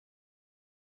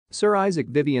Sir Isaac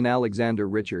Vivian Alexander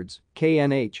Richards,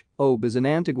 KNH, OB is an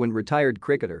Antiguan retired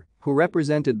cricketer who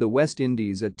represented the West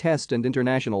Indies at Test and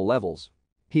international levels.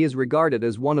 He is regarded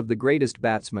as one of the greatest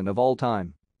batsmen of all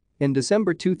time. In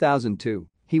December 2002,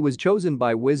 he was chosen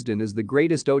by Wisden as the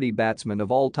greatest ODI batsman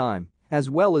of all time, as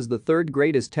well as the third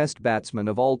greatest Test batsman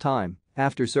of all time,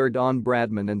 after Sir Donald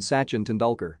Bradman and Sachin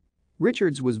Tendulkar.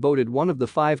 Richards was voted one of the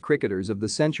 5 cricketers of the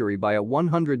century by a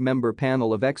 100-member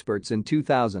panel of experts in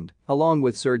 2000, along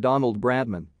with Sir Donald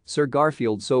Bradman, Sir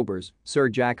Garfield Sobers, Sir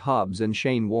Jack Hobbs and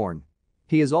Shane Warne.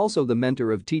 He is also the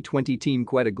mentor of T20 team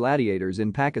Quetta Gladiators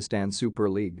in Pakistan Super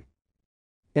League.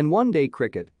 In one-day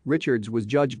cricket, Richards was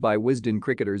judged by Wisden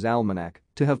Cricketers' Almanac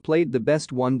to have played the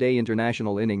best one-day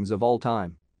international innings of all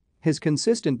time. His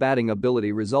consistent batting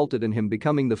ability resulted in him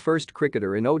becoming the first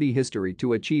cricketer in ODI history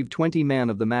to achieve 20 Man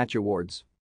of the Match awards.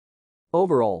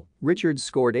 Overall, Richards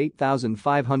scored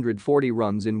 8,540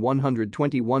 runs in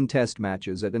 121 Test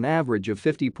matches at an average of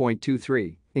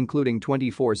 50.23, including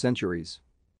 24 centuries.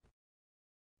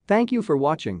 Thank you for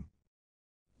watching.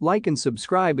 Like and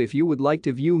subscribe if you would like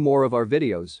to view more of our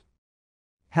videos.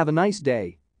 Have a nice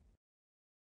day.